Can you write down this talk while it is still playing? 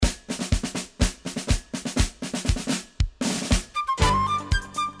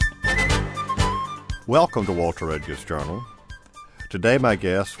Welcome to Walter Edgar's Journal. Today my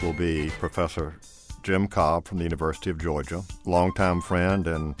guest will be Professor Jim Cobb from the University of Georgia, longtime friend,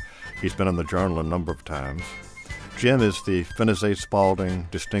 and he's been in the Journal a number of times. Jim is the Finis A. Spalding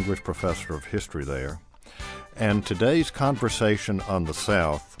Distinguished Professor of History there. And today's conversation on the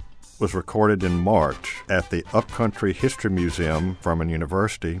South was recorded in March at the Upcountry History Museum, Furman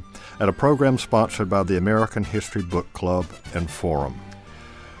University, at a program sponsored by the American History Book Club and Forum.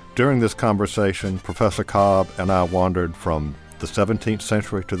 During this conversation, Professor Cobb and I wandered from the 17th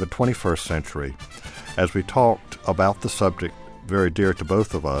century to the 21st century as we talked about the subject very dear to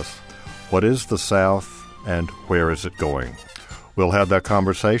both of us: what is the South and where is it going? We'll have that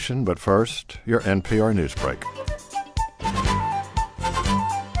conversation, but first, your NPR News Break.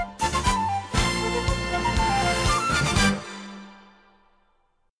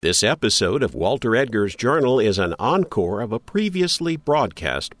 This episode of Walter Edgar's Journal is an encore of a previously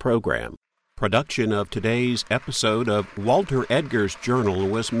broadcast program. Production of today's episode of Walter Edgar's Journal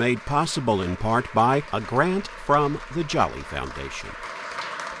was made possible in part by a grant from the Jolly Foundation.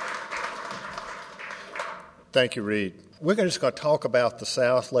 Thank you, Reed. We're just going to talk about the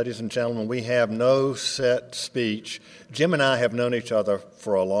South, ladies and gentlemen. We have no set speech. Jim and I have known each other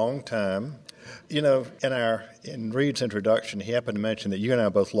for a long time. You know, in Reed's introduction, he happened to mention that you and I are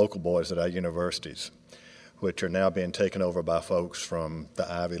both local boys at our universities, which are now being taken over by folks from the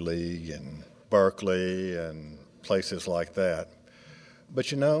Ivy League and Berkeley and places like that.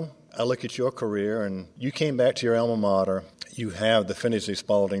 But you know, I look at your career, and you came back to your alma mater. You have the Finis A.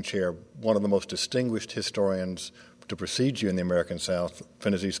 Spalding Chair, one of the most distinguished historians to precede you in the American South,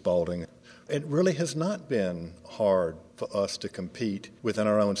 Finis A. Spalding. It really has not been hard for us to compete within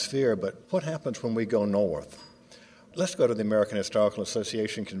our own sphere, but what happens when we go north? Let's go to the American Historical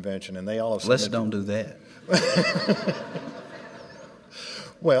Association convention, and they all have... Let's don't do that.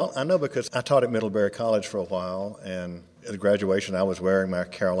 Well, I know because I taught at Middlebury College for a while, and at the graduation I was wearing my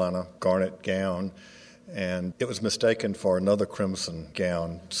Carolina garnet gown, and it was mistaken for another crimson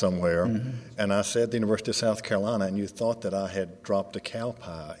gown somewhere. Mm-hmm. And I said the University of South Carolina, and you thought that I had dropped a cow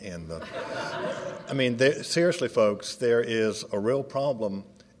pie in the... I mean, seriously, folks, there is a real problem,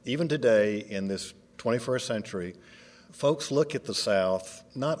 even today in this 21st century. Folks look at the South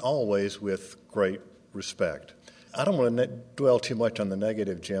not always with great respect. I don't want to dwell too much on the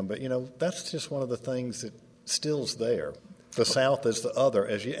negative, Jim, but, you know, that's just one of the things that still's there. The South is the other.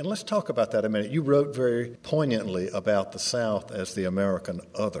 And let's talk about that a minute. You wrote very poignantly about the South as the American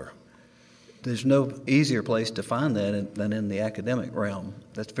other. There's no easier place to find that than in the academic realm.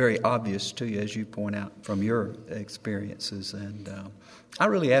 That's very obvious to you, as you point out from your experiences. And I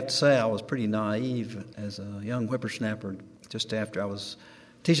really have to say I was pretty naive as a young whippersnapper just after I was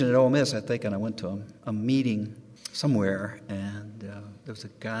teaching at Ole Miss, I think, and I went to a meeting somewhere, and there was a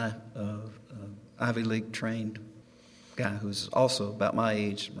guy, Ivy League trained guy who's also about my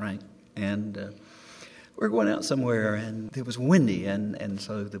age, rank, and we were going out somewhere, and it was windy, and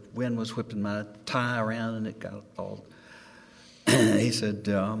so the wind was whipping my tie around, and it got all... He said,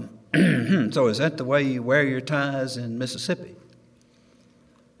 so is that the way you wear your ties in Mississippi?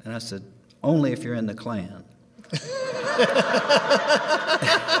 And I said, only if you're in the Klan.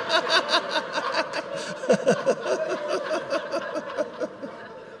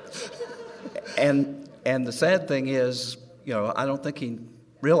 And the sad thing is, you know, I don't think he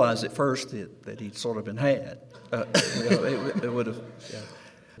realized at first that he'd sort of been had. It would have. Yeah.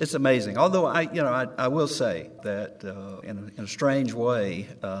 It's amazing. Although I will say that in a strange way,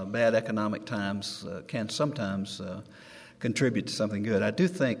 bad economic times can sometimes contribute to something good. I do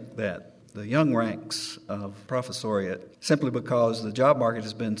think that the young ranks of professoriate, simply because the job market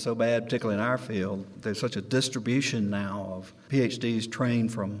has been so bad, particularly in our field, there's such a distribution now of PhDs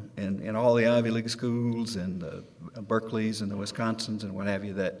trained from in all the Ivy League schools and the Berkeleys and the Wisconsins and what have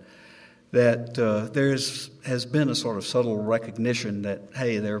you, that there has been a sort of subtle recognition that,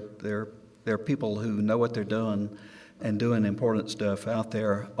 hey, there are people who know what they're doing and doing important stuff out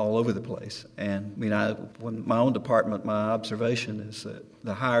there all over the place. And I mean, when my own department, my observation is that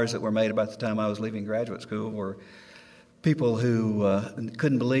the hires that were made about the time I was leaving graduate school were people who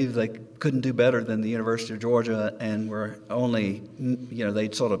couldn't believe they couldn't do better than the University of Georgia, and were only,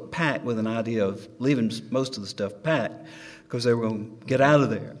 they'd sort of packed with an idea of leaving most of the stuff packed because they were going to get out of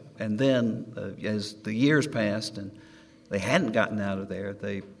there. And then as the years passed and they hadn't gotten out of there,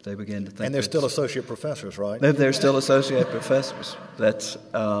 they began to think... And they're still associate professors, right? They're still associate professors.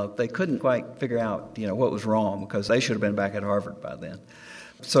 They couldn't quite figure out, what was wrong, because they should have been back at Harvard by then.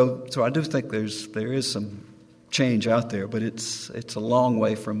 So I do think there is some change out there, but it's a long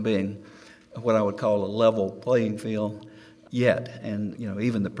way from being what I would call a level playing field. yet. And,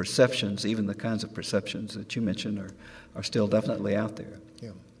 even the perceptions, even the kinds of perceptions that you mentioned are still definitely out there.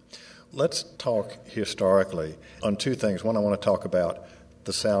 Yeah. Let's talk historically on two things. One, I want to talk about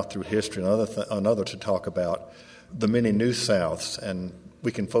the South through history, and another to talk about the many new Souths. And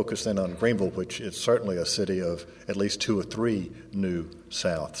we can focus then on Greenville, which is certainly a city of at least 2 or 3 new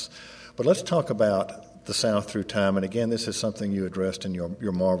Souths. But let's talk about the South through time. And again, this is something you addressed in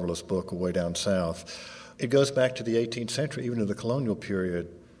your marvelous book, A Way Down South. It goes back to the 18th century, even to the colonial period.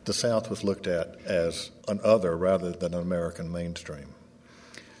 The South was looked at as an other rather than an American mainstream.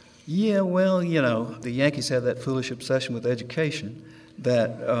 Yeah, well, the Yankees have that foolish obsession with education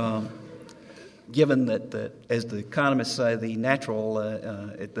that, given that, as the economists say, the natural,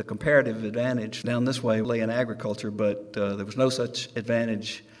 the comparative advantage down this way lay in agriculture, but there was no such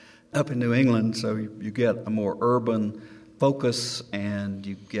advantage up in New England, so you get a more urban focus and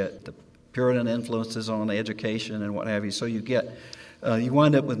you get the Puritan influences on education and what have you. So you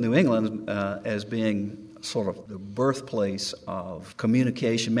wind up with New England as being sort of the birthplace of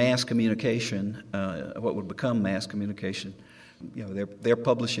communication, mass communication, what would become mass communication. They're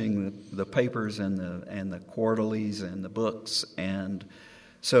publishing the papers and the quarterlies and the books, and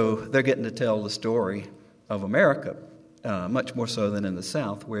so they're getting to tell the story of America, much more so than in the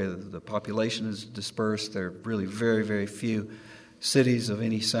South, where the population is dispersed. There are really very, very few cities of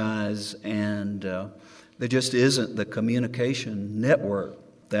any size, and there just isn't the communication network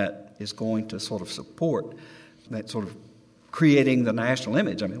that is going to sort of support that sort of creating the national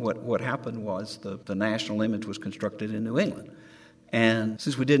image. I mean, what happened was the national image was constructed in New England. And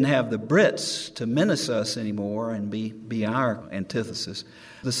since we didn't have the Brits to menace us anymore and be our antithesis,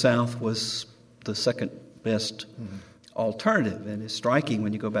 the South was the second best alternative. And it's striking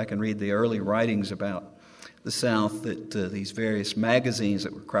when you go back and read the early writings about the South that these various magazines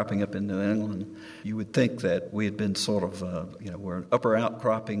that were cropping up in New England, you would think that we had been sort of, we're an upper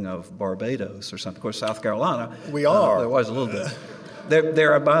outcropping of Barbados or something. Of course, South Carolina. We are. There was a little bit.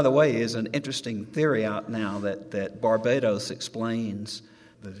 There, by the way, is an interesting theory out now that Barbados explains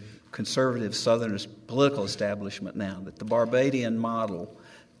the conservative Southerners' political establishment now, that the Barbadian model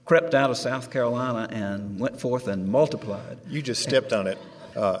crept out of South Carolina and went forth and multiplied. You just stepped on it.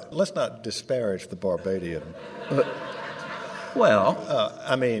 Let's not disparage the Barbadian.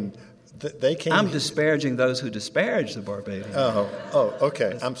 They came... I'm disparaging those who disparage the Barbadian. Oh,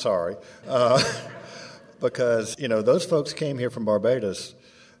 okay. I'm sorry. Because, those folks came here from Barbados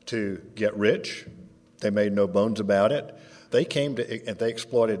to get rich. They made no bones about it. They came and they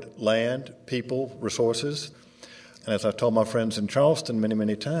exploited land, people, resources. And as I've told my friends in Charleston many,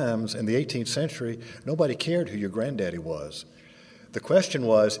 many times, in the 18th century, nobody cared who your granddaddy was. The question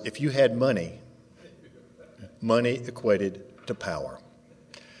was, if you had money equated to power.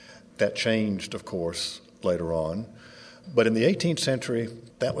 That changed, of course, later on. But in the 18th century,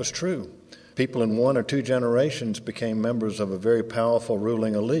 that was true. People in 1 or 2 generations became members of a very powerful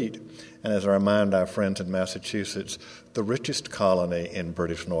ruling elite. And as I remind our friends in Massachusetts, the richest colony in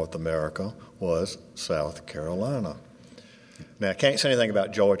British North America was South Carolina. Now, I can't say anything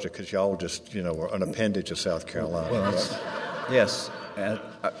about Georgia because y'all just, were an appendage of South Carolina. Well, yes.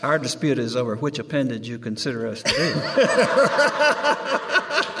 Our dispute is over which appendage you consider us to be.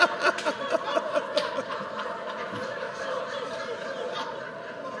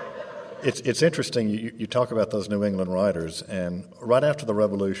 It's interesting, you talk about those New England writers, and right after the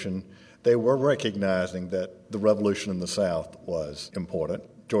Revolution, they were recognizing that the Revolution in the South was important.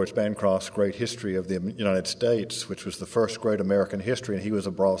 George Bancroft's Great History of the United States, which was the first great American history, and he was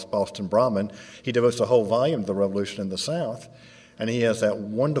a Boston Brahmin, he devotes a whole volume to the Revolution in the South, and he has that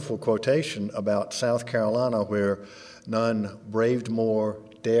wonderful quotation about South Carolina where none braved more,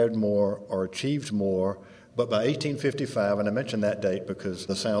 dared more, or achieved more. But by 1855, and I mention that date because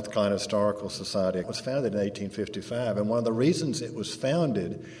the South Carolina Historical Society was founded in 1855, and one of the reasons it was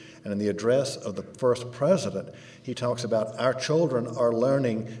founded, and in the address of the first president, he talks about our children are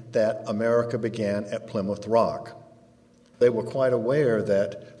learning that America began at Plymouth Rock. They were quite aware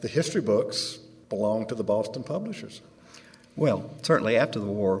that the history books belonged to the Boston publishers. Well, certainly after the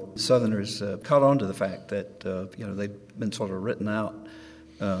war, Southerners caught on to the fact that they'd been sort of written out.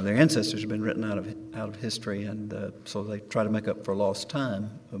 Their ancestors had been written out of history, and so they try to make up for lost time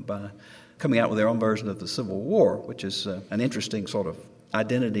by coming out with their own version of the Civil War, which is an interesting sort of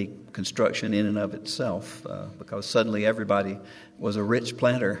identity construction in and of itself, because suddenly everybody was a rich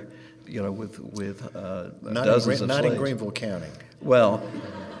planter, with dozens of slaves. Not in Greenville County. Well,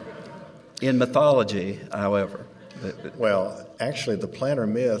 in mythology, however. Well, actually, the planter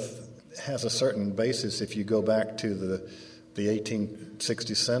myth has a certain basis if you go back to the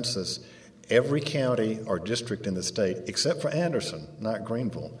 1860 census, every county or district in the state, except for Anderson, not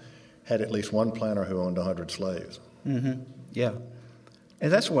Greenville, had at least one planter who owned 100 slaves. Mm-hmm. Yeah.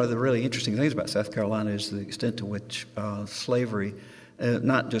 And that's one of the really interesting things about South Carolina is the extent to which slavery,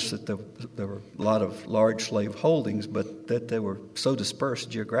 not just that there were a lot of large slave holdings, but that they were so dispersed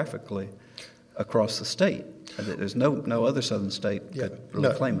geographically across the state. There's no other southern state could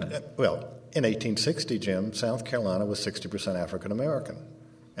really claim that. Well, in 1860, Jim, South Carolina was 60% African American.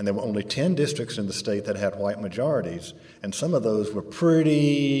 And there were only 10 districts in the state that had white majorities, and some of those were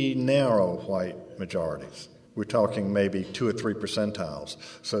pretty narrow white majorities. We're talking maybe 2 or 3 percentiles.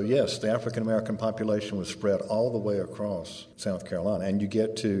 So yes, the African American population was spread all the way across South Carolina. And you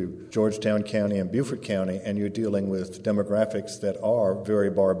get to Georgetown County and Beaufort County, and you're dealing with demographics that are very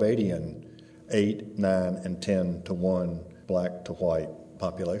Barbadian, 8, 9, and 10 to 1 black to white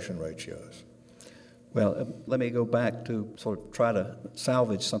population ratios. Well, let me go back to sort of try to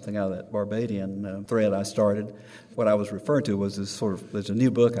salvage something out of that Barbadian thread I started. What I was referring to was this there's a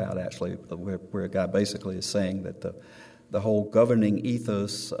new book out actually where a guy basically is saying that the whole governing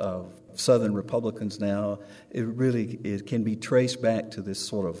ethos of Southern Republicans now, it can be traced back to this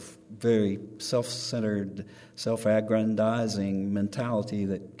sort of very self-centered, self-aggrandizing mentality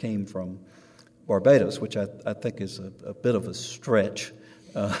that came from Barbados, which I think is a bit of a stretch.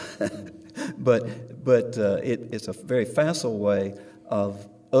 But it's a very facile way of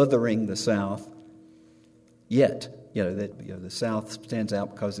othering the South. Yet, the South stands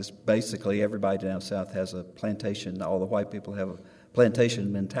out because it's basically everybody down south has a plantation. All the white people have a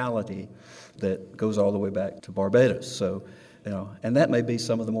plantation mentality that goes all the way back to Barbados. So, and that may be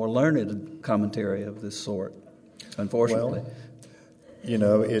some of the more learned commentary of this sort. Unfortunately,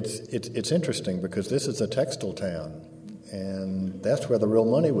 it's interesting because this is a textile town, and that's where the real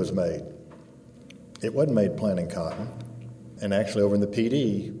money was made. It wasn't made planting cotton. And actually over in the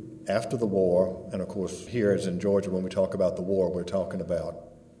PD, after the war, and of course here as in Georgia when we talk about the war, we're talking about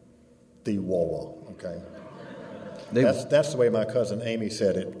the war, okay? That's the way my cousin Amy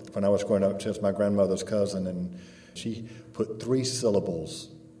said it when I was growing up. She was my grandmother's cousin, and she put 3 syllables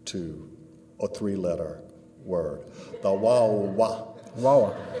to a 3-letter word, the Wawa.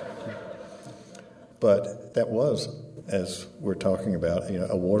 Wawa. But that was, as we're talking about,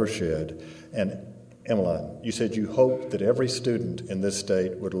 a watershed. And Emmeline, you said you hoped that every student in this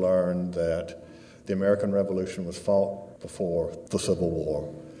state would learn that the American Revolution was fought before the Civil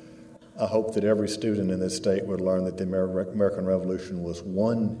War. I hope that every student in this state would learn that the American Revolution was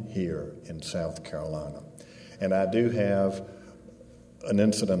won here in South Carolina. And I do have an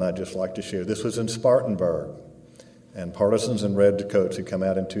incident I'd just like to share. This was in Spartanburg, and Partisans in Red Coats had come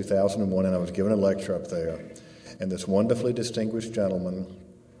out in 2001, and I was giving a lecture up there. And this wonderfully distinguished gentleman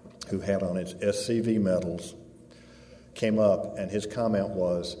who had on his SCV medals came up, and his comment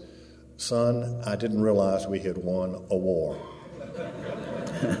was, "Son, I didn't realize we had won a war."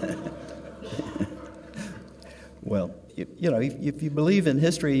 Well, if you believe in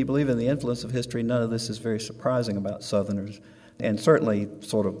history, you believe in the influence of history, none of this is very surprising about Southerners. And certainly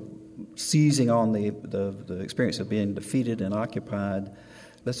sort of seizing on the experience of being defeated and occupied,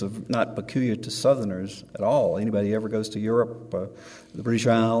 that's not peculiar to Southerners at all. Anybody who ever goes to Europe, the British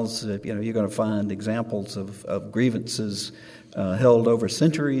Isles, you're going to find examples of grievances held over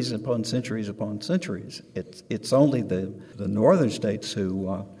centuries upon centuries upon centuries. It's only the northern states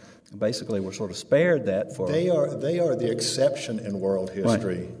who basically were sort of spared that for. They are the exception in world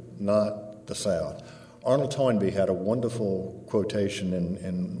history, right, not the South. Arnold Toynbee had a wonderful quotation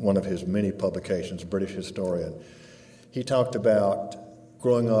in one of his many publications, British historian. He talked about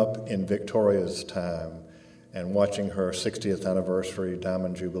growing up in Victoria's time and watching her 60th anniversary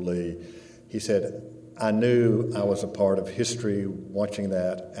Diamond Jubilee. He said, I knew I was a part of history watching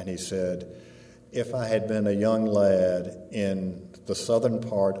that, and he said, if I had been a young lad in the southern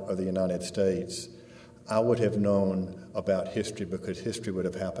part of the United States, I would have known about history because history would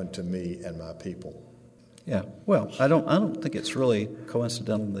have happened to me and my people. Yeah, well, I don't think it's really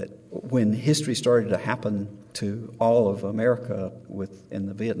coincidental that when history started to happen to all of America in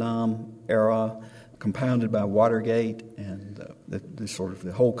the Vietnam era, compounded by Watergate, and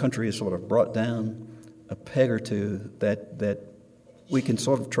the whole country is sort of brought down a peg or two, that we can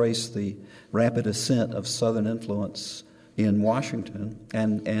sort of trace the rapid ascent of Southern influence in Washington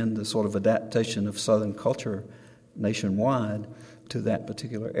and the sort of adaptation of Southern culture nationwide to that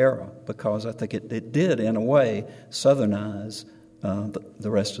particular era, because I think it did, in a way, Southernize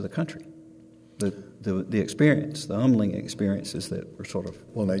the rest of the country. The experience, the humbling experiences that were sort of...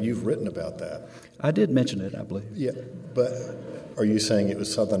 Well, now, you've written about that. I did mention it, I believe. Yeah, but are you saying it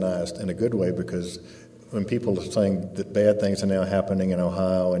was Southernized in a good way? Because when people are saying that bad things are now happening in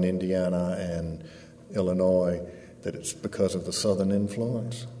Ohio and Indiana and Illinois, that it's because of the Southern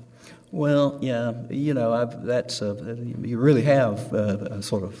influence? Well, yeah, you really have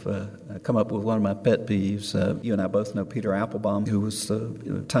come up with one of my pet peeves. You and I both know Peter Applebaum, who was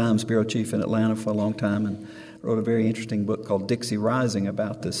the Times bureau chief in Atlanta for a long time and wrote a very interesting book called Dixie Rising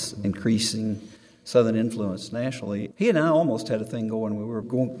about this increasing Southern influence nationally. He and I almost had a thing going where we were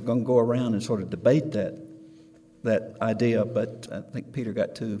going to go around and sort of debate that idea, but I think Peter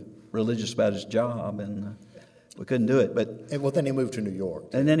got too religious about his job and we couldn't do it. Well, then he moved to New York.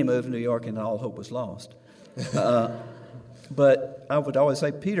 And then he moved to New York and all hope was lost. But I would always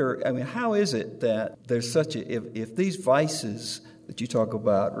say, Peter, I mean, how is it that there's such if these vices that you talk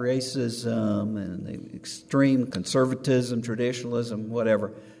about, racism and the extreme conservatism, traditionalism,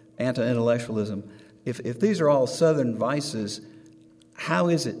 whatever, anti-intellectualism, if these are all Southern vices, how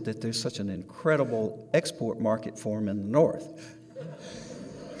is it that there's such an incredible export market for them in the North?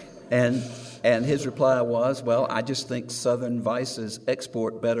 And his reply was, well, I just think Southern vices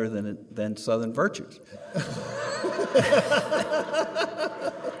export better than Southern virtues.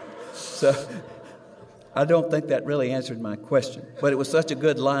 So I don't think that really answered my question. But it was such a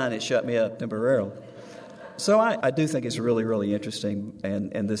good line, it shut me up temporarily. So I do think it's really, really interesting,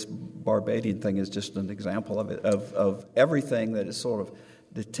 and this Barbadian thing is just an example of it, of everything that is sort of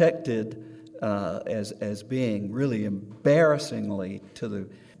detected as being really embarrassingly to the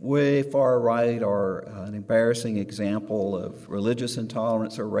way far right, or an embarrassing example of religious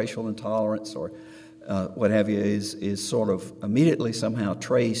intolerance or racial intolerance or what have you, is sort of immediately somehow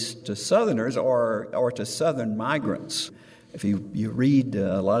traced to Southerners or to Southern migrants. If you read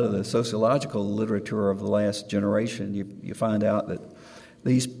a lot of the sociological literature of the last generation, you find out that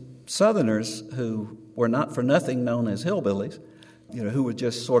these Southerners who were not for nothing known as hillbillies, who were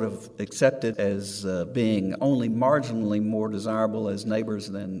just sort of accepted as being only marginally more desirable as neighbors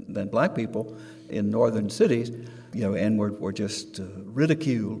than black people in northern cities, and were just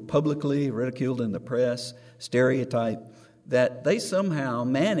ridiculed publicly, ridiculed in the press, stereotyped, that they somehow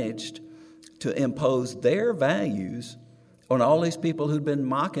managed to impose their values on all these people who'd been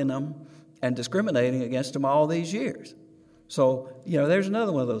mocking them and discriminating against them all these years. So, there's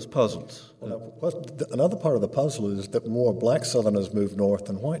another one of those puzzles. Another part of the puzzle is that more black Southerners moved north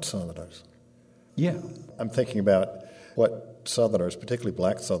than white Southerners. Yeah. I'm thinking about what Southerners, particularly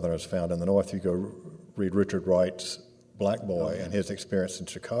black Southerners, found in the North. You go read Richard Wright's Black Boy and his experience in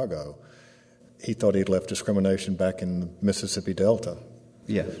Chicago. He thought he'd left discrimination back in the Mississippi Delta.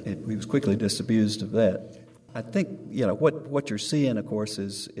 Yeah, he was quickly disabused of that. I think, what you're seeing, of course,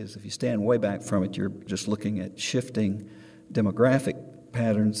 is if you stand way back from it, you're just looking at shifting demographic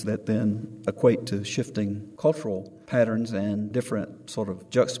patterns that then equate to shifting cultural patterns and different sort of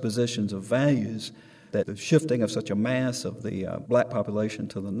juxtapositions of values that the shifting of such a mass of the black population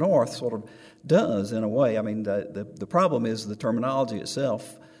to the north sort of does in a way. I mean, the problem is the terminology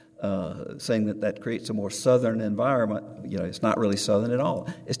itself, saying that creates a more southern environment. It's not really southern at all.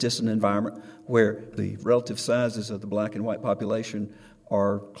 It's just an environment where the relative sizes of the black and white population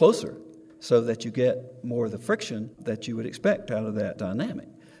are closer, so that you get more of the friction that you would expect out of that dynamic.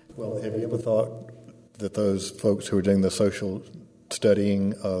 Well, have you ever thought that those folks who are doing the social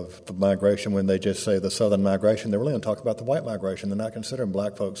studying of the migration, when they just say the southern migration, they're really going to talk about the white migration? They're not considering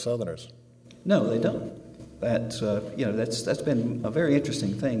black folks Southerners. No, they don't. That's been a very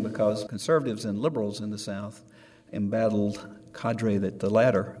interesting thing, because conservatives and liberals in the South, embattled cadre that the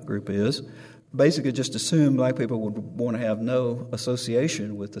latter group is, basically just assume black people would want to have no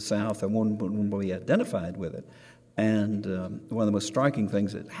association with the South and wouldn't be identified with it. And one of the most striking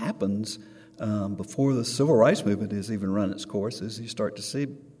things that happens before the civil rights movement has even run its course is you start to see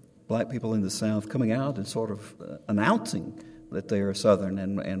black people in the South coming out and sort of announcing that they are Southern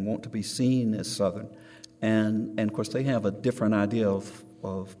and want to be seen as Southern. And of course, they have a different idea of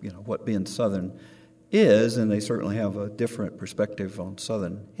what being Southern is, and they certainly have a different perspective on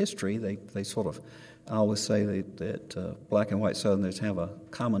Southern history. They sort of, I always say that black and white Southerners have a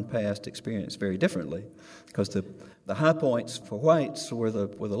common past experience very differently, because the high points for whites were the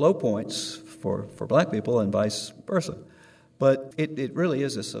low points for black people, and vice versa. But it really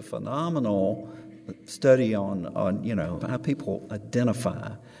is a phenomenal study on how people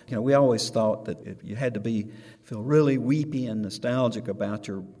identify. We always thought that if you had to feel really weepy and nostalgic about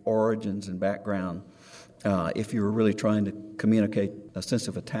your origins and background, if you were really trying to communicate a sense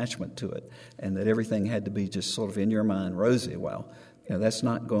of attachment to it, and that everything had to be just sort of in your mind rosy. Well, that's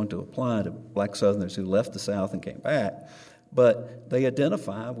not going to apply to black Southerners who left the South and came back. but they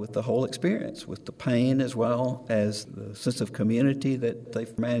identify with the whole experience, with the pain as well as the sense of community that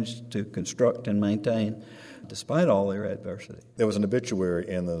they've managed to construct and maintain despite all their adversity. There was an obituary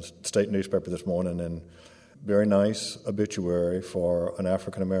in the state newspaper this morning, and very nice obituary for an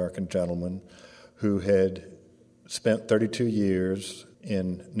African-American gentleman who had spent 32 years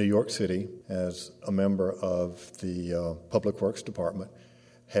in New York City as a member of the Public Works Department,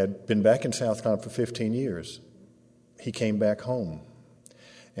 had been back in South Carolina for 15 years. He came back home.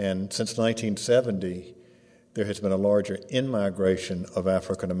 And since 1970, there has been a larger in-migration of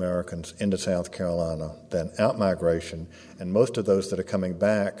African Americans into South Carolina than out-migration, and most of those that are coming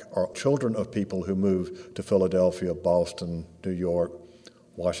back are children of people who moved to Philadelphia, Boston, New York,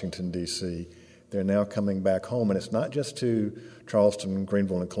 Washington, D.C. They're now coming back home, and it's not just to Charleston,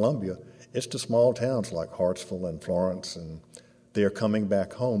 Greenville, and Columbia. It's to small towns like Hartsville and Florence, and they are coming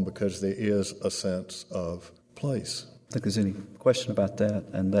back home because there is a sense of place. I think there's any question about that,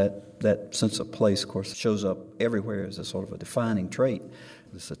 and that sense of place, of course, shows up everywhere as a sort of a defining trait,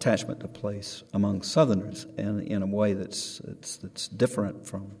 this attachment to place among Southerners, and in a way that's different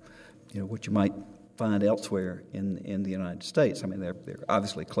from what you might find elsewhere in the United States. I mean, they're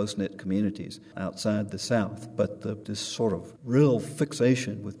obviously close-knit communities outside the South, but this sort of real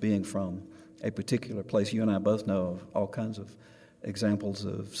fixation with being from a particular place. You and I both know of all kinds of examples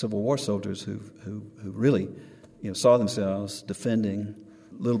of Civil War soldiers who really saw themselves defending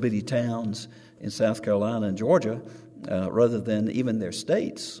little bitty towns in South Carolina and Georgia rather than even their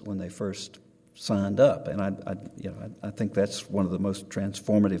states when they first signed up. And I think that's one of the most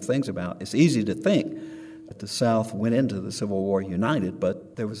transformative things about it. It's easy to think that the South went into the Civil War united,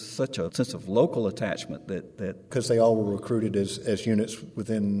 but there was such a sense of local attachment that because they all were recruited as units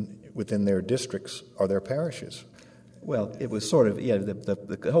within their districts or their parishes. Well, it was sort of,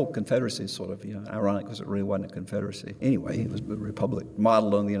 the whole Confederacy is sort of, ironic because it really wasn't a Confederacy. Anyway, it was a republic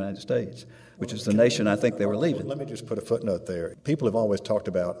modeled on the United States, which is the nation I think they were leaving. Let me just put a footnote there. People have always talked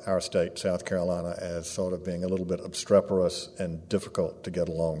about our state, South Carolina, as sort of being a little bit obstreperous and difficult to get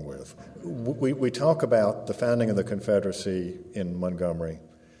along with. We talk about the founding of the Confederacy in Montgomery.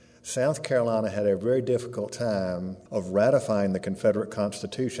 South Carolina had a very difficult time of ratifying the Confederate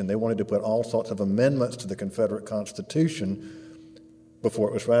Constitution. They wanted to put all sorts of amendments to the Confederate Constitution before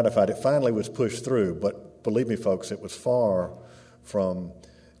it was ratified. It finally was pushed through, but believe me, folks, it was far from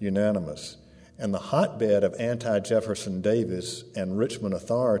unanimous. And the hotbed of anti-Jefferson Davis and Richmond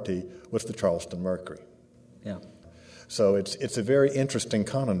authority was the Charleston Mercury. Yeah. So it's a very interesting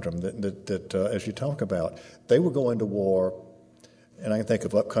conundrum that as you talk about, they were going to war. And I can think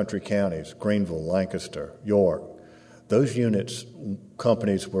of upcountry counties, Greenville, Lancaster, York. Those units,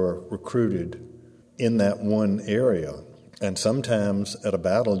 companies were recruited in that one area. And sometimes at a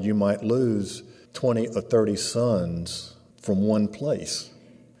battle, you might lose 20 or 30 sons from one place.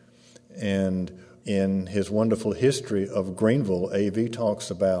 And in his wonderful history of Greenville, A.V. talks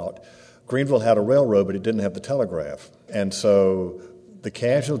about Greenville had a railroad, but it didn't have the telegraph. And so the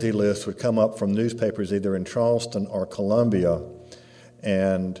casualty list would come up from newspapers either in Charleston or Columbia,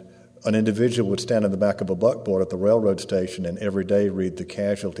 and an individual would stand in the back of a buckboard at the railroad station and every day read the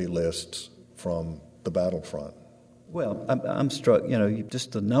casualty lists from the battlefront. Well, I'm struck,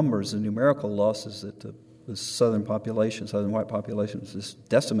 just the numbers, the numerical losses that the southern white population was just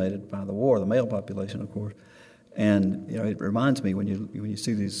decimated by the war, the male population, of course. And, it reminds me when you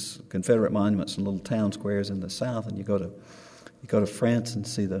see these Confederate monuments in little town squares in the South, and you go to France and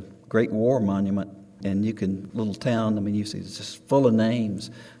see the Great War Monument, and little town, you see it's just full of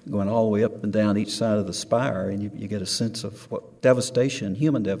names going all the way up and down each side of the spire, and you get a sense of what devastation,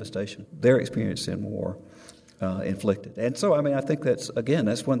 human devastation, their experience in war inflicted. And so, I think that's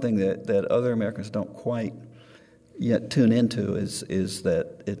one thing that other Americans don't quite yet tune into is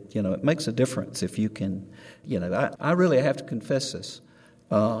that it makes a difference if you can, I really have to confess this.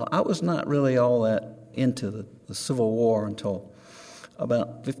 I was not really all that into the Civil War until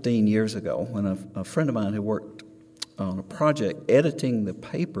about 15 years ago when a friend of mine who worked on a project editing the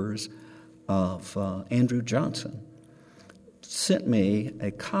papers of Andrew Johnson sent me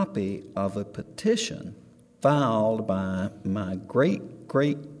a copy of a petition filed by my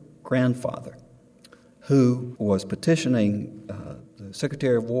great-great-grandfather who was petitioning the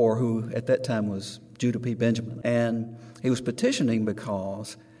Secretary of War, who at that time was Judah P. Benjamin. And he was petitioning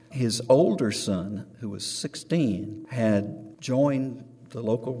because his older son, who was 16, had joined the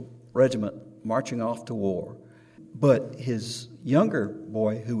local regiment marching off to war. But his younger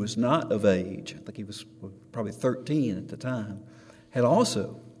boy, who was not of age, I think he was probably 13 at the time, had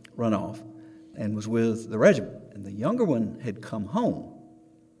also run off and was with the regiment. And the younger one had come home.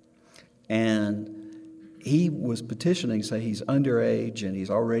 And he was petitioning, say he's underage and he's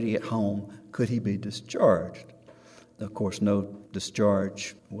already at home. Could he be discharged? Of course, no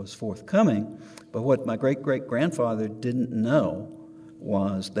discharge was forthcoming. But what my great-great-grandfather didn't know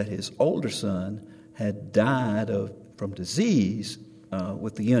was that his older son had died from disease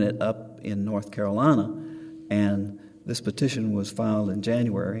with the unit up in North Carolina. And this petition was filed in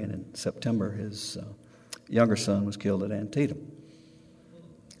January, and in September his younger son was killed at Antietam.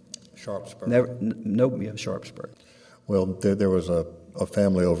 Sharpsburg. Sharpsburg. Well, there was a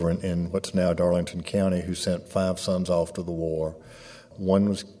family over in what's now Darlington County who sent 5 sons off to the war.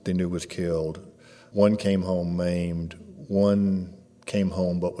 One they knew was killed. One came home maimed. One came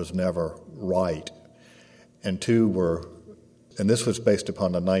home but was never right. And 2 were, and this was based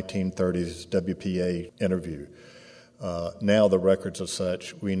upon the 1930s WPA interview. Now the records are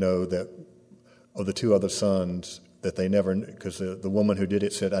such, we know that of the 2 other sons, that they never knew, because the woman who did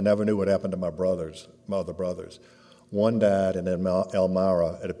it said, I never knew what happened to my other brothers. One died in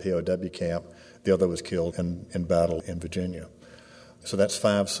Elmira at a POW camp. The other was killed in battle in Virginia. So that's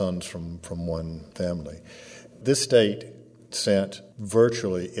 5 sons from one family. This state sent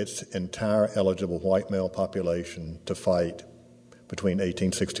virtually its entire eligible white male population to fight between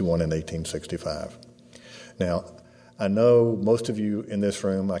 1861 and 1865. Now, I know most of you in this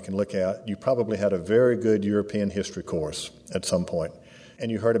room I can look at, you probably had a very good European history course at some point,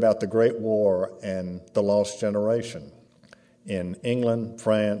 and you heard about the Great War and the lost generation. In England,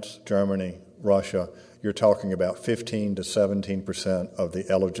 France, Germany, Russia, you're talking about 15 to 17% of the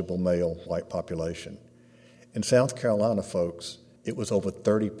eligible male white population. In South Carolina, folks, it was over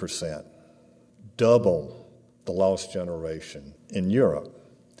 30%, double the lost generation in Europe.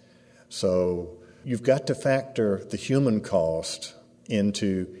 So you've got to factor the human cost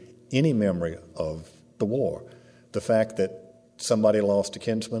into any memory of the war. The fact that somebody lost a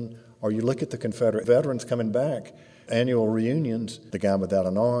kinsman, or you look at the Confederate veterans coming back, annual reunions, the guy without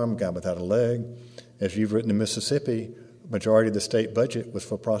an arm, guy without a leg. As you've written in Mississippi, majority of the state budget was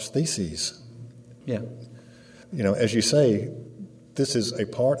for prostheses. Yeah. You know, as you say, this is a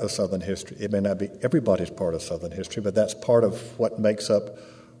part of Southern history. It may not be everybody's part of Southern history, but that's part of what makes up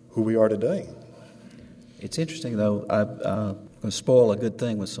who we are today. It's interesting, though. I'm going to spoil a good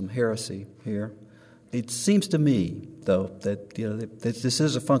thing with some heresy here. It seems to me, though, that that this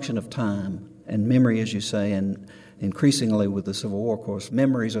is a function of time and memory, as you say, and increasingly with the Civil War course,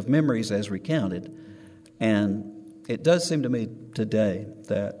 memories of memories as recounted. And it does seem to me today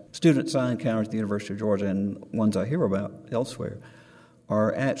that students I encounter at the University of Georgia and ones I hear about elsewhere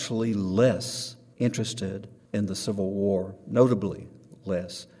are actually less interested in the Civil War, notably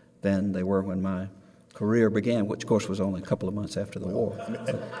less than they were when my career began, which, of course, was only a couple of months after the war.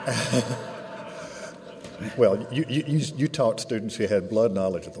 Well, you taught students who had blood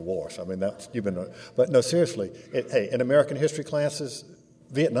knowledge of the war. So, I mean, but no, seriously, hey, in American history classes,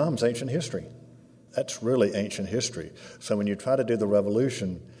 Vietnam's ancient history. That's really ancient history. So when you try to do the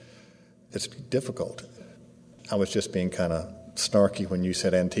revolution, it's difficult. I was just being kind of snarky when you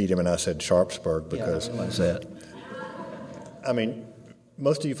said Antietam and I said Sharpsburg because... Yeah, I realize that. I mean,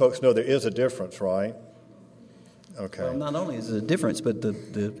 most of you folks know there is a difference, right? Okay. Well, not only is it a difference, but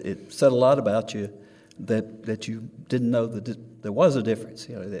it said a lot about you that you didn't know that there was a difference.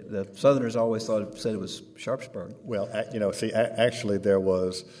 You know, the Southerners always said it was Sharpsburg. Well, actually there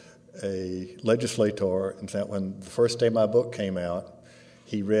was a legislator, in fact, when the first day my book came out,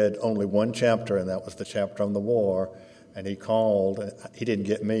 he read only one chapter, and that was the chapter on the war, and he called, and he didn't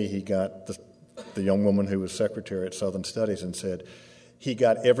get me, he got the young woman who was secretary at Southern Studies and said, he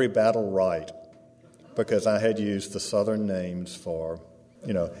got every battle right because I had used the Southern names for,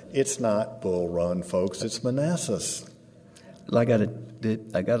 it's not Bull Run, folks, it's Manassas. Well, I got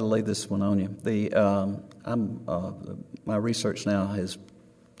to lay this one on you. My research now has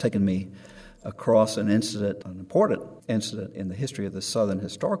taken me across an important incident in the history of the Southern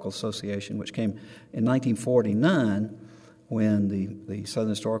Historical Association, which came in 1949 when the Southern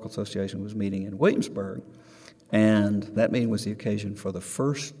Historical Association was meeting in Williamsburg. And that meeting was the occasion for the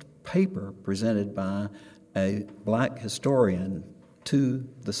first paper presented by a black historian to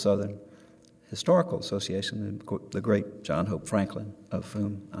the Southern Historical Association, the great John Hope Franklin, of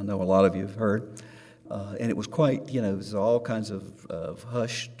whom I know a lot of you have heard. And it was quite, it was all kinds of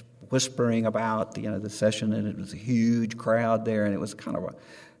hushed whispering about, the session, and it was a huge crowd there, and it was kind of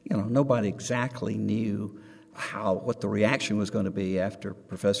nobody exactly knew what the reaction was going to be after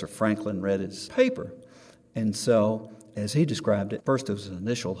Professor Franklin read his paper. And so, as he described it, first there was an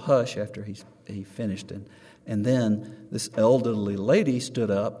initial hush after he finished, and then this elderly lady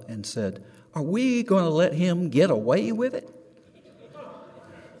stood up and said, "Are we going to let him get away with it?"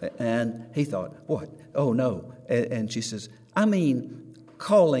 And he thought, what? Oh, no. And she says, I mean,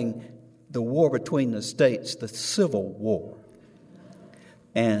 calling the war between the states the Civil War.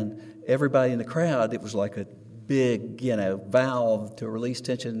 And everybody in the crowd, it was like a big, valve to release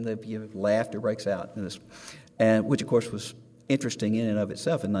tension. Laughter breaks out, and which, of course, was interesting in and of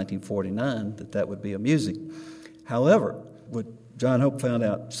itself in 1949, that would be amusing. However, what John Hope found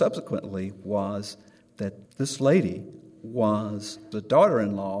out subsequently was that this lady was the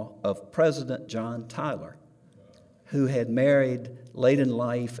daughter-in-law of President John Tyler, who had married late in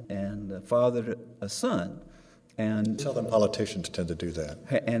life and fathered a son. And Southern politicians tend to do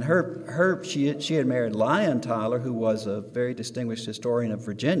that. And she had married Lyon Tyler, who was a very distinguished historian of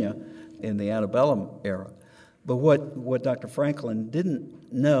Virginia in the antebellum era. But what Dr. Franklin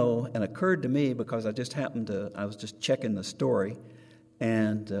didn't know, and occurred to me because I was just checking the story,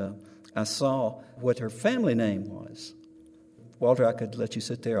 and I saw what her family name was. Walter, I could let you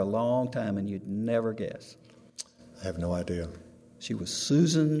sit there a long time and you'd never guess. I have no idea. She was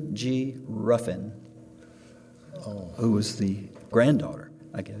Susan G. Ruffin, who was the granddaughter,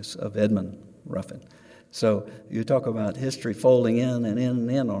 I guess, of Edmund Ruffin. So you talk about history folding in and in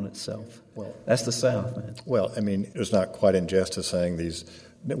and in on itself. Well, that's the South, man. Well, I mean, it was not quite injustice saying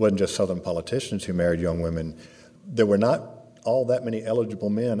it wasn't just Southern politicians who married young women. There were not all that many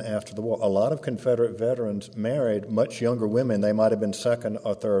eligible men after the war. A lot of Confederate veterans married much younger women. They might have been second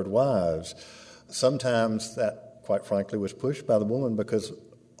or third wives. Sometimes that, quite frankly, was pushed by the woman because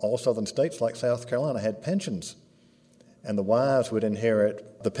all Southern states like South Carolina had pensions, and the wives would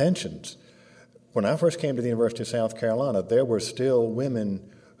inherit the pensions. When I first came to the University of South Carolina, there were still women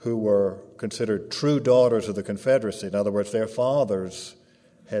who were considered true daughters of the Confederacy. In other words, their fathers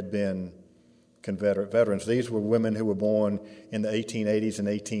had been Confederate veterans. These were women who were born in the 1880s and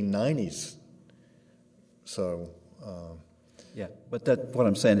 1890s. So, yeah, but what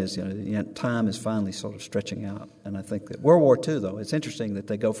I'm saying is, time is finally sort of stretching out, and I think that World War II, though, it's interesting that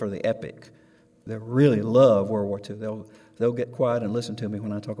they go for the epic. They really love World War II. They'll get quiet and listen to me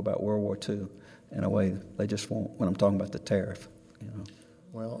when I talk about World War II in a way they just won't when I'm talking about the tariff.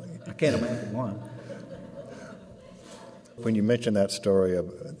 Well, I can't imagine why. When you mention that story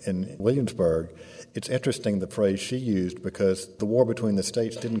in Williamsburg, it's interesting the phrase she used because the war between the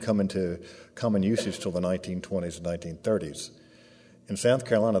states didn't come into common usage till the 1920s and 1930s. In South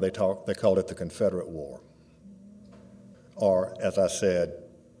Carolina, they called it the Confederate War, or, as I said,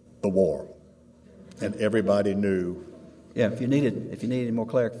 the war, and everybody knew. Yeah, if you needed more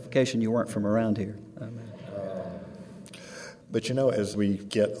clarification, you weren't from around here. But as we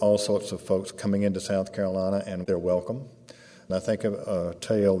get all sorts of folks coming into South Carolina, and they're welcome. And I think of a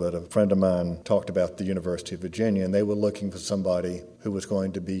tale that a friend of mine talked about the University of Virginia, and they were looking for somebody who was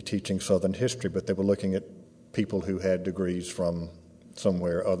going to be teaching Southern history, but they were looking at people who had degrees from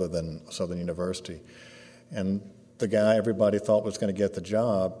somewhere other than Southern University. And the guy everybody thought was going to get the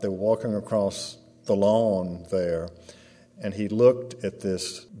job, they were walking across the lawn there, and he looked at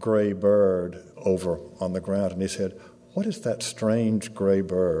this gray bird over on the ground, and he said, "What is that strange gray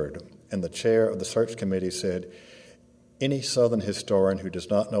bird?" And the chair of the search committee said, "Any Southern historian who does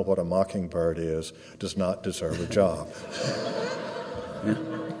not know what a mockingbird is does not deserve a job."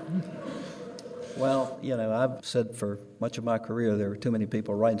 Well, I've said for much of my career there were too many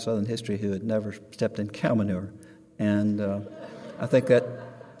people writing Southern history who had never stepped in cow manure. And I think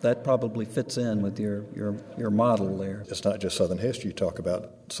that probably fits in with your model there. It's not just Southern history. You talk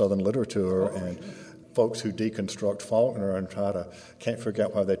about Southern literature and folks who deconstruct Faulkner and can't figure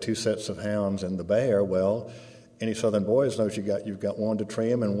out why there are two sets of hounds and the bear. Well, any Southern boys knows you've got one to tree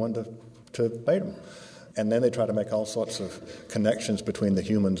them and one to bait them. And then they try to make all sorts of connections between the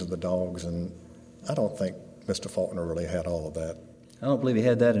humans and the dogs, and I don't think Mr. Faulkner really had all of that. I don't believe he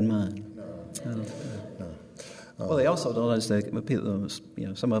had that in mind. No. Well, they also don't understand. People,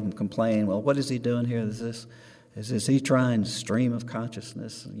 some of them complain. Well, what is he doing here? Is he trying stream of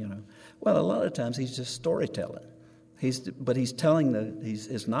consciousness? Well, a lot of times he's just storytelling. But he's telling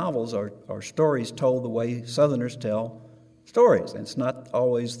his novels are stories told the way Southerners tell stories, and it's not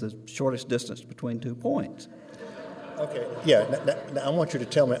always the shortest distance between 2 points. Okay, yeah. Now I want you to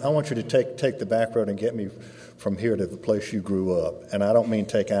tell me. I want you to take the back road and get me from here to the place you grew up, and I don't mean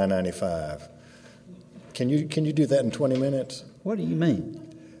take I-95. Can you do that in 20 minutes? What do you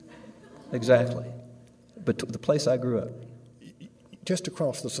mean? Exactly. But the place I grew up. Just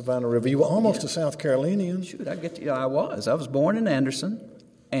across the Savannah River. You were almost a South Carolinian. Shoot, I was. I was born in Anderson,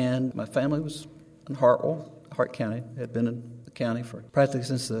 and my family was in Hartwell, Hart County. Had been in the county for practically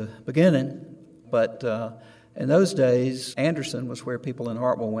since the beginning. But in those days, Anderson was where people in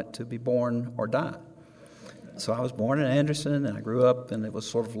Hartwell went to be born or die. So I was born in Anderson, and I grew up, and it was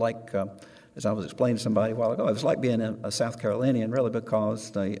sort of like, as I was explaining to somebody a while ago, it was like being a South Carolinian, really,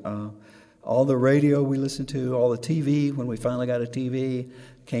 because all the radio we listened to, all the TV, when we finally got a TV,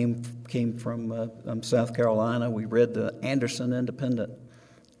 came from South Carolina. We read the Anderson Independent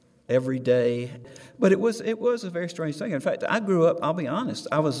every day. But it was a very strange thing. In fact, I grew up, I'll be honest,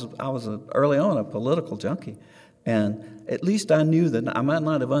 I was early on a political junkie. And at least I knew I might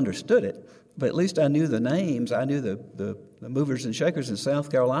not have understood it, but at least I knew the names. I knew the movers and shakers in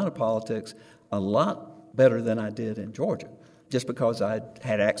South Carolina politics a lot better than I did in Georgia, just because I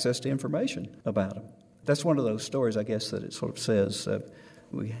had access to information about them. That's one of those stories, I guess, that it sort of says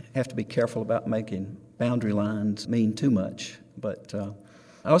we have to be careful about making boundary lines mean too much. But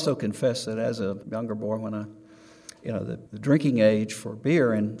I also confess that as a younger boy, when the drinking age for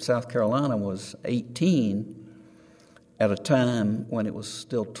beer in South Carolina was 18 at a time when it was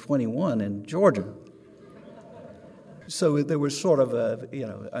still 21 in Georgia. So there was sort of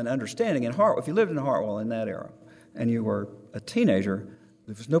an understanding in Hartwell. If you lived in Hartwell in that era and you were a teenager,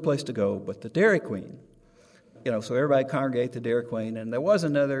 there was no place to go but the Dairy Queen. So everybody congregated at the Dairy Queen, and there was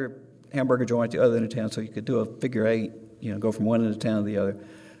another hamburger joint the other end of town, so you could do a figure eight, go from one end of town to the other.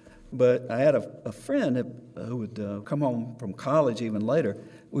 But I had a friend who would come home from college even later.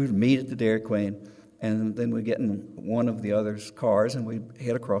 We would meet at the Dairy Queen, and then we'd get in one of the other's cars, and we'd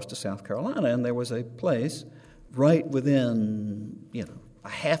head across to South Carolina. And there was a place right within, a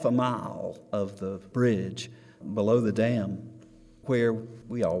half a mile of the bridge below the dam where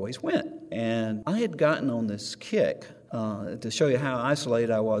we always went. And I had gotten on this kick to show you how isolated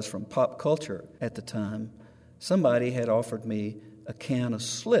I was from pop culture at the time. Somebody had offered me a can of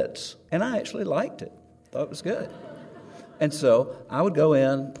Schlitz, and I actually liked it. Thought it was good. And so I would go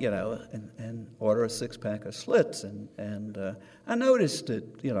in, and order a six-pack of Schlitz. And I noticed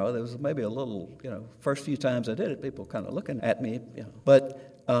that, there was maybe a little, first few times I did it, people kind of looking at me,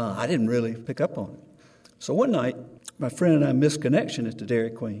 But I didn't really pick up on it. So one night, my friend and I missed connection at the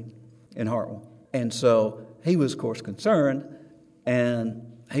Dairy Queen in Hartwell. And so he was, of course, concerned,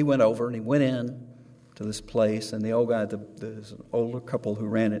 and he went over and he went in to this place, and the old guy, there's an older couple who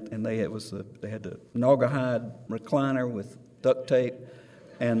ran it, and they had the naugahyde recliner with duct tape,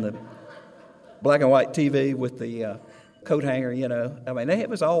 and the black and white TV with the coat hanger. It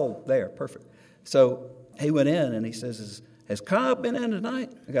was all there, perfect. So he went in and he says, "Has Cobb been in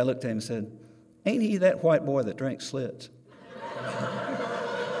tonight?" The guy looked at him and said, "Ain't he that white boy that drinks Schlitz?"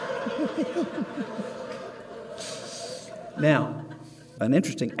 Now, an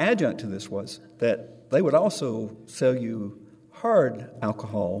interesting adjunct to this was that they would also sell you hard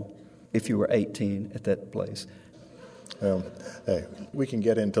alcohol if you were 18 at that place. Hey, we can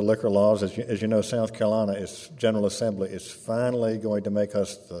get into liquor laws. As you know, South Carolina's General Assembly is finally going to make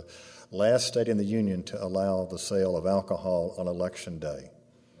us the last state in the Union to allow the sale of alcohol on Election Day.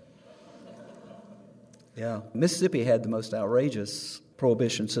 Yeah. Mississippi had the most outrageous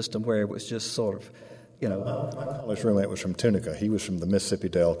prohibition system where it was just sort of, My college roommate was from Tunica. He was from the Mississippi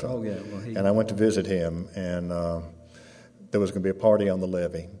Delta. Oh, yeah. Well, and I went to visit him, and there was going to be a party on the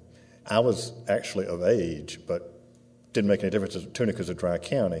levee. I was actually of age, but didn't make any difference. Tunica's a dry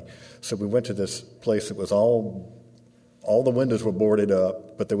county. So we went to this place that was all the windows were boarded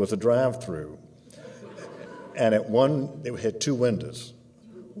up, but there was a drive-through. And it had two windows.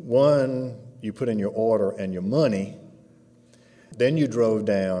 One, you put in your order and your money. Then you drove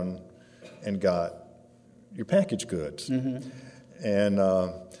down and got your packaged goods. Mm-hmm. And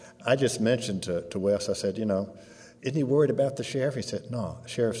I just mentioned to Wes, I said, isn't he worried about the sheriff? He said, no, the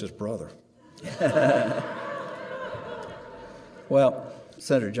sheriff's his brother. Well,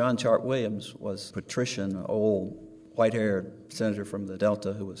 Senator John Chart Williams was patrician, old white-haired senator from the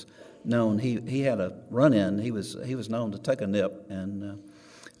Delta who was known. He had a run-in. He was known to take a nip, and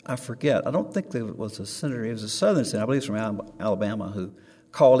I forget. I don't think there was a senator. He was a southern senator. I believe he was from Alabama, who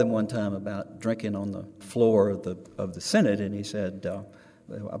called him one time about drinking on the floor of the Senate, and he said, I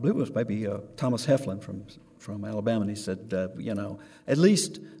believe it was maybe Thomas Heflin from Alabama, and he said, at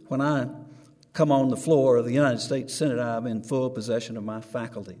least when I come on the floor of the United States Senate, I'm in full possession of my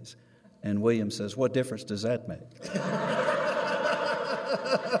faculties. And Williams says, what difference does that make?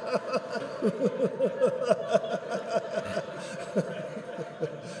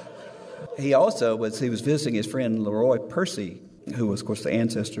 He was visiting his friend Leroy Percy, who was, of course, the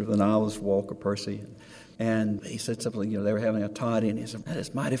ancestor of the novelist Walker Percy. And he said something, they were having a toddy, and he said, that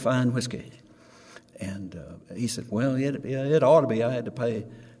is mighty fine whiskey. And he said, well, it ought to be. I had to pay,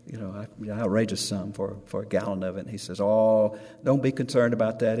 outrageous sum for a gallon of it. And he says, oh, don't be concerned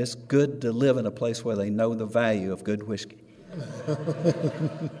about that. It's good to live in a place where they know the value of good whiskey.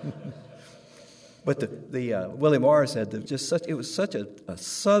 But the Willie Morris said that it was such a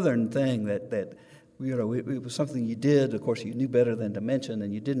Southern thing that it was something you did. Of course, you knew better than to mention,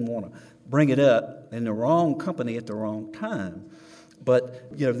 and you didn't want to bring it up in the wrong company at the wrong time.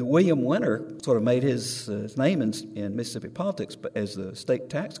 But the William Winter sort of made his name in Mississippi politics as the state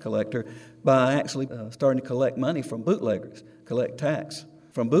tax collector by actually starting to collect money from bootleggers, collect tax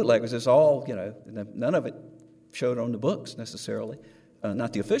from bootleggers. It's all none of it showed on the books necessarily,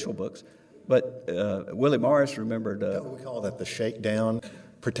 not the official books. But Willie Morris remembered. Don't we call that the shakedown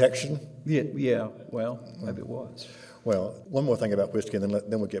protection? Yeah. Well, maybe it was. Well, one more thing about whiskey, and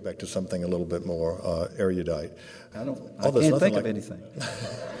then we'll get back to something a little bit more erudite. I can't think of anything.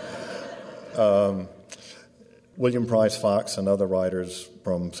 William Price Fox and other writers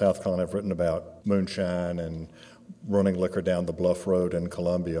from South Carolina have written about moonshine and running liquor down the Bluff Road in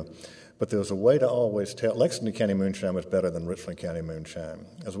Columbia. But there was a way to always tell. Lexington County moonshine was better than Richland County moonshine.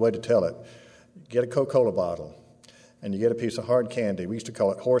 There's a way to tell it. Get a Coca-Cola bottle, and you get a piece of hard candy. We used to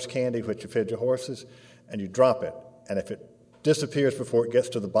call it horse candy, which you fed your horses, and you drop it. And if it disappears before it gets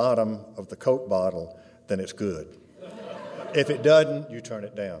to the bottom of the Coke bottle, then it's good. If it doesn't, you turn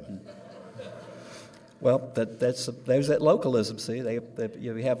it down. Well, there's that localism. See,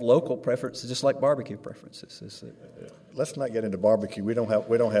 you have local preferences, just like barbecue preferences. Let's not get into barbecue. We don't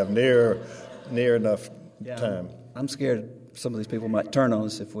have near enough time. I'm scared some of these people might turn on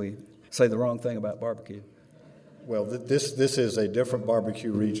us if we say the wrong thing about barbecue. Well, this is a different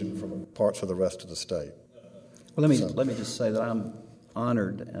barbecue region from parts of the rest of the state. Well, let me just say that I'm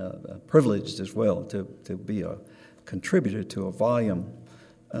honored, privileged as well to be a contributor to a volume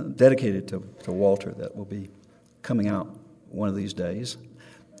dedicated to Walter that will be coming out one of these days.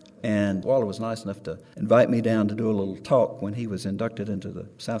 And Walter was nice enough to invite me down to do a little talk when he was inducted into the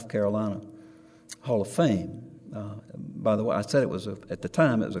South Carolina Hall of Fame. By the way, I said at the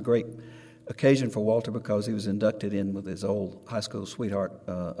time it was a great occasion for Walter because he was inducted in with his old high school sweetheart,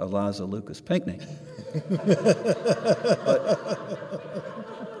 Eliza Lucas Pinckney.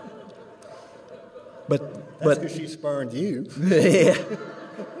 But that's because she spurned you.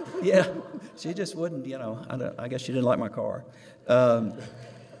 Yeah, she just wouldn't. I guess she didn't like my car.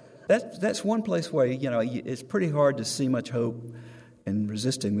 That's one place where it's pretty hard to see much hope in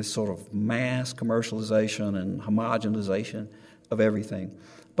resisting this sort of mass commercialization and homogenization of everything.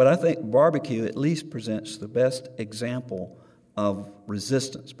 But I think barbecue at least presents the best example of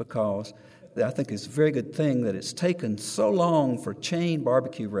resistance because I think it's a very good thing that it's taken so long for chain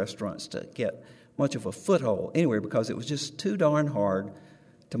barbecue restaurants to get much of a foothold anywhere because it was just too darn hard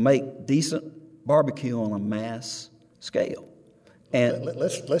to make decent barbecue on a mass scale. And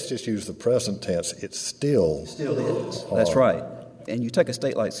let's just use the present tense. It still is. Hard. That's right. And you take a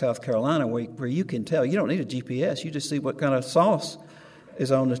state like South Carolina where you can tell. You don't need a GPS. You just see what kind of sauce is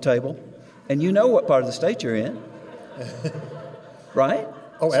on the table, and you know what part of the state you're in, right?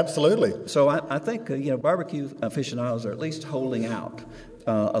 Oh, absolutely. So I think barbecue aficionados are at least holding out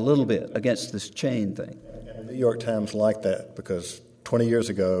a little bit against this chain thing. And the New York Times liked that because 20 years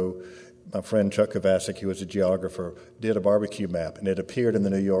ago, my friend Chuck Kovacic, who was a geographer, did a barbecue map, and it appeared in the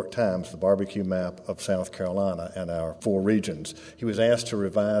New York Times, the barbecue map of South Carolina and our 4 regions. He was asked to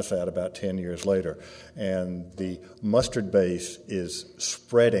revise that about 10 years later, and the mustard base is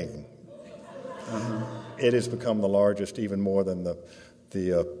spreading. Uh-huh. It has become the largest, even more than the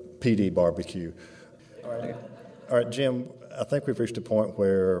PD barbecue. All right, Jim, I think we've reached a point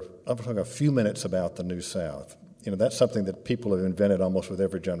where I'm talking a few minutes about the New South. That's something that people have invented almost with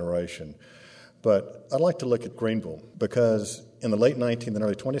every generation. But I'd like to look at Greenville because in the late 19th and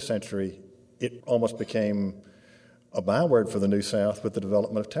early 20th century, it almost became a byword for the New South with the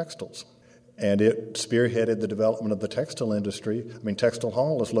development of textiles. And it spearheaded the development of the textile industry. Textile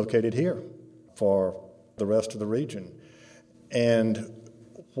Hall is located here for the rest of the region. And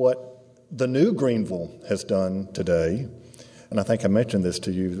what the new Greenville has done today, and I think I mentioned this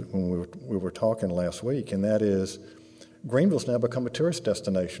to you when we were talking last week, and that is Greenville's now become a tourist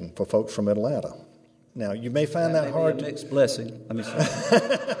destination for folks from Atlanta. Now, you may find that hard. Be a mixed blessing. Let me say.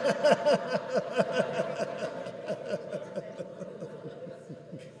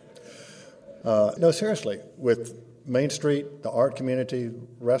 No, seriously, with Main Street, the art community,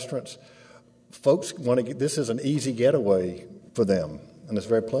 restaurants, folks want to get, this is an easy getaway for them, and it's a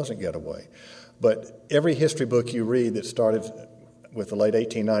very pleasant getaway. But every history book you read that started with the late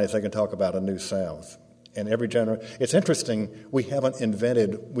 1890s, they can talk about a New South. And every generation, it's interesting, we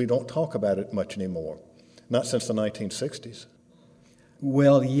don't talk about it much anymore, not since the 1960s.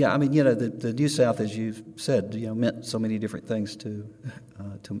 Well, yeah, the New South, as you've said, meant so many different things to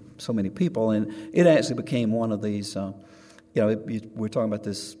so many people, and it actually became one of these, we're talking about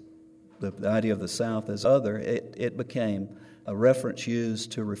this the idea of the South as other, it became a reference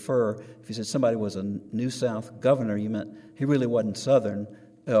used to refer, if you said somebody was a New South governor, you meant he really wasn't Southern,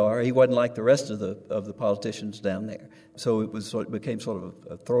 or he wasn't like the rest of the politicians down there. So it became sort of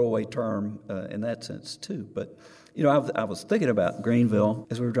a throwaway term in that sense too. But I was thinking about Greenville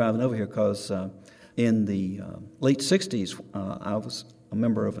as we were driving over here because in the late '60s I was a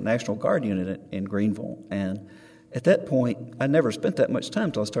member of a National Guard unit in Greenville, and at that point I never spent that much time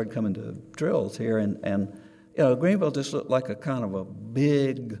until I started coming to drills here, and Greenville just looked like a kind of a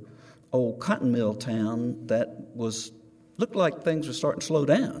big old cotton mill town that looked like things were starting to slow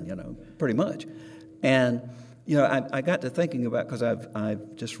down, pretty much. And, I got to thinking about, because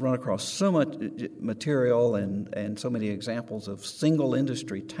I've just run across so much material and so many examples of single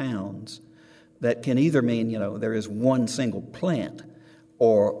industry towns that can either mean, there is one single plant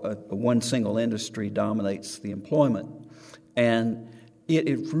or one single industry dominates the employment. And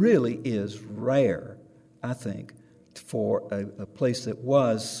it really is rare, I think, for a place that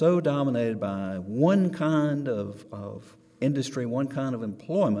was so dominated by one kind of industry, one kind of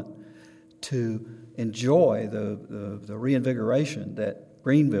employment, to enjoy the reinvigoration that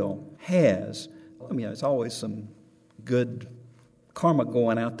Greenville has. I mean, it's always some good karma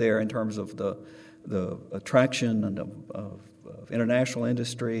going out there in terms of the attraction and of international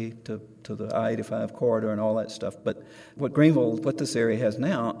industry to the I-85 corridor and all that stuff. But what this area has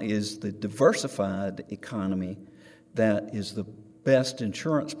now is the diversified economy that is the best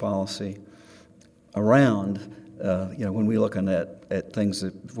insurance policy around. When we're looking at things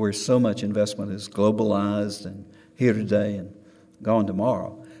where so much investment is globalized and here today and gone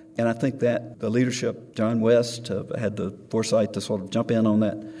tomorrow. And I think that the leadership, John West, had the foresight to sort of jump in on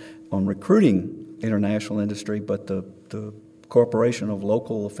that, on recruiting international industry, but the corporation of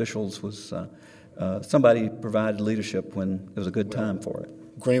local officials was somebody provided leadership when it was a good time for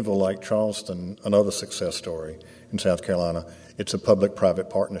it. Greenville, like Charleston, another success story in South Carolina, it's a public-private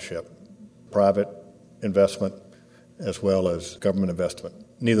partnership, private investment as well as government investment.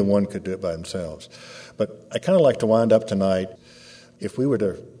 Neither one could do it by themselves. But I kind of like to wind up tonight, if we were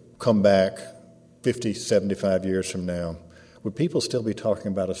to come back 50, 75 years from now, would people still be talking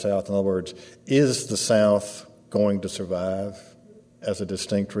about a South? In other words, is the South going to survive as a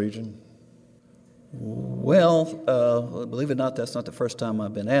distinct region? Well, believe it or not, that's not the first time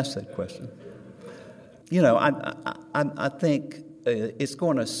I've been asked that question. I think it's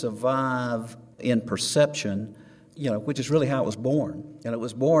going to survive in perception, which is really how it was born. And it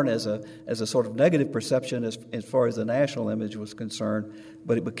was born as a sort of negative perception as far as the national image was concerned,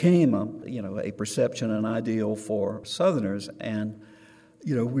 but it became a perception, an ideal for Southerners. And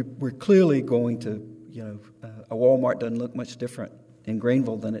we're clearly going to a Walmart doesn't look much different in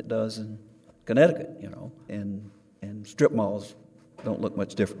Greenville than it does in Connecticut, and strip malls don't look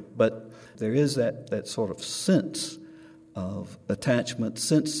much different. But there is that sort of sense of attachment,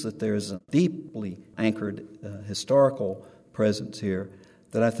 sense that there is a deeply anchored historical presence here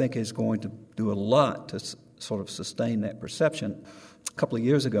that I think is going to do a lot to sort of sustain that perception. A couple of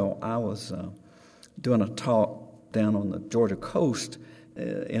years ago, I was doing a talk down on the Georgia coast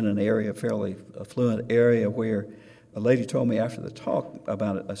in an area, fairly affluent area, where a lady told me after the talk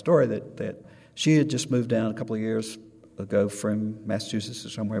about a story that she had just moved down a couple of years ago from Massachusetts or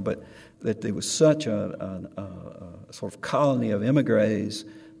somewhere, but that there was such a sort of colony of emigres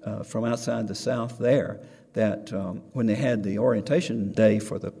from outside the South there that when they had the orientation day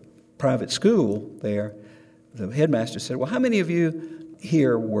for the private school there, the headmaster said, "Well, how many of you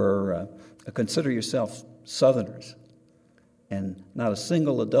here were consider yourself Southerners?" And not a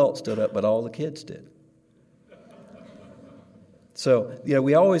single adult stood up, but all the kids did. So,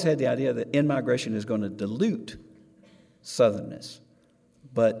 we always had the idea that in-migration is going to dilute Southernness.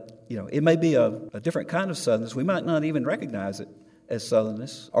 But, it may be a different kind of Southernness. We might not even recognize it as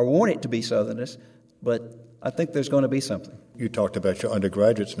Southernness or want it to be Southernness, but I think there's going to be something. You talked about your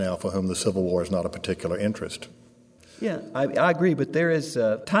undergraduates now for whom the Civil War is not a particular interest. Yeah, I agree, but there is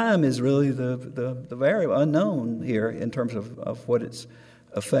time is really the variable unknown here in terms of what its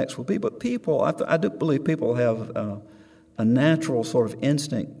effects will be. But people, I do believe people have a natural sort of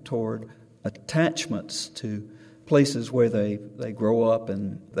instinct toward attachments to places where they grow up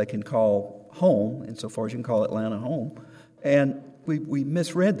and they can call home, insofar as you can call Atlanta home. And we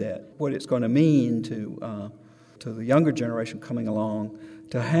misread that, what it's going to mean to the younger generation coming along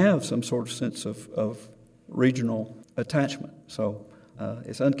to have some sort of sense of regional attachment. So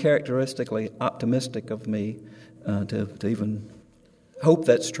it's uncharacteristically optimistic of me to even hope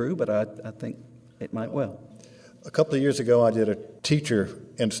that's true, but I think it might well. A couple of years ago, I did a teacher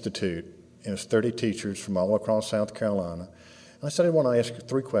institute. It was 30 teachers from all across South Carolina. I said I want to ask you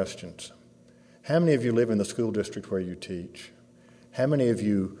 3 questions. How many of you live in the school district where you teach? How many of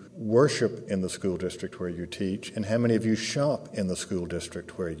you worship in the school district where you teach? And how many of you shop in the school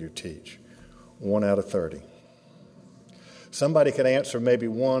district where you teach? 1 out of 30. Somebody could answer maybe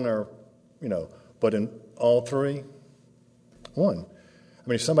 1 or, but in all 3, 1. I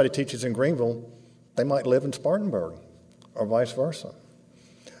mean, if somebody teaches in Greenville, they might live in Spartanburg or vice versa.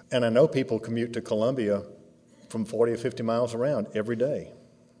 And I know people commute to Columbia from 40 or 50 miles around every day.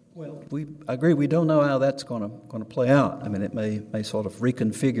 Well, I agree. We don't know how that's going to play out. I mean, it may sort of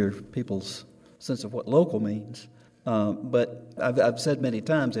reconfigure people's sense of what local means. But I've said many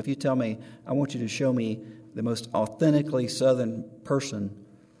times, if you tell me, I want you to show me the most authentically Southern person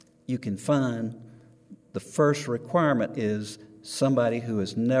you can find, the first requirement is somebody who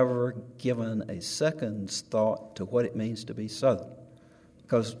has never given a second's thought to what it means to be Southern.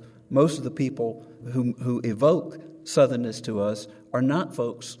 Because most of the people who evoke Southernness to us are not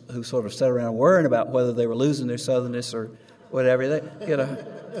folks who sort of sat around worrying about whether they were losing their Southernness or whatever.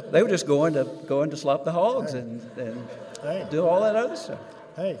 They were just going to slop the hogs and do all that other stuff.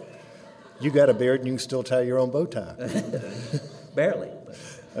 Hey, you got a beard and you can still tie your own bow tie. Barely.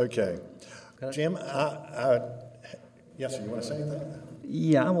 Okay. Jim, yes, you want to say anything?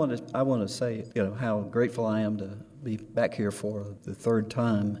 Yeah, I want to say how grateful I am to be back here for the 3rd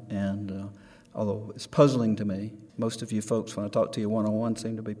time, and although it's puzzling to me, most of you folks, when I talk to you one-on-one,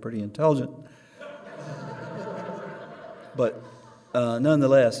 seem to be pretty intelligent. But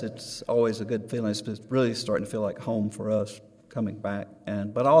nonetheless, it's always a good feeling. It's really starting to feel like home for us coming back.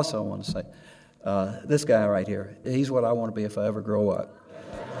 But I also want to say, this guy right here, he's what I want to be if I ever grow up.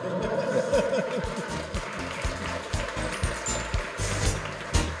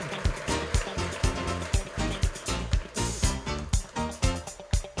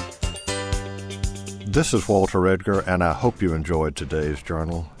 This is Walter Edgar, and I hope you enjoyed today's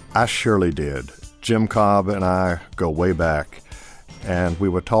journal. I surely did. Jim Cobb and I go way back, and we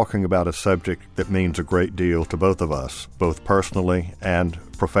were talking about a subject that means a great deal to both of us, both personally and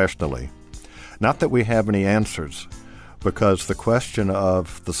professionally. Not that we have any answers, because the question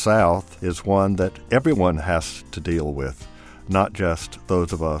of the South is one that everyone has to deal with, not just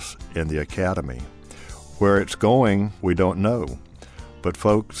those of us in the academy. Where it's going, we don't know. But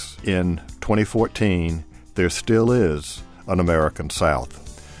folks, in 2014, there still is an American South.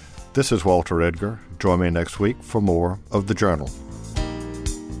 This is Walter Edgar. Join me next week for more of The Journal.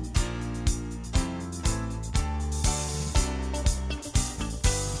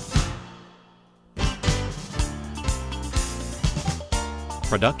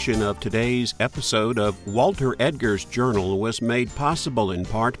 Production of today's episode of Walter Edgar's Journal was made possible in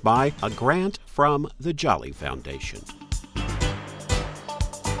part by a grant from the Jolly Foundation.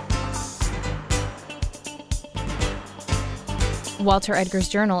 Walter Edgar's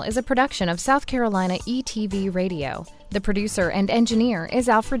Journal is a production of South Carolina ETV Radio. The producer and engineer is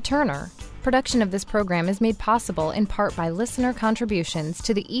Alfred Turner. Production of this program is made possible in part by listener contributions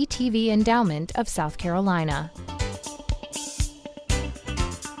to the ETV Endowment of South Carolina.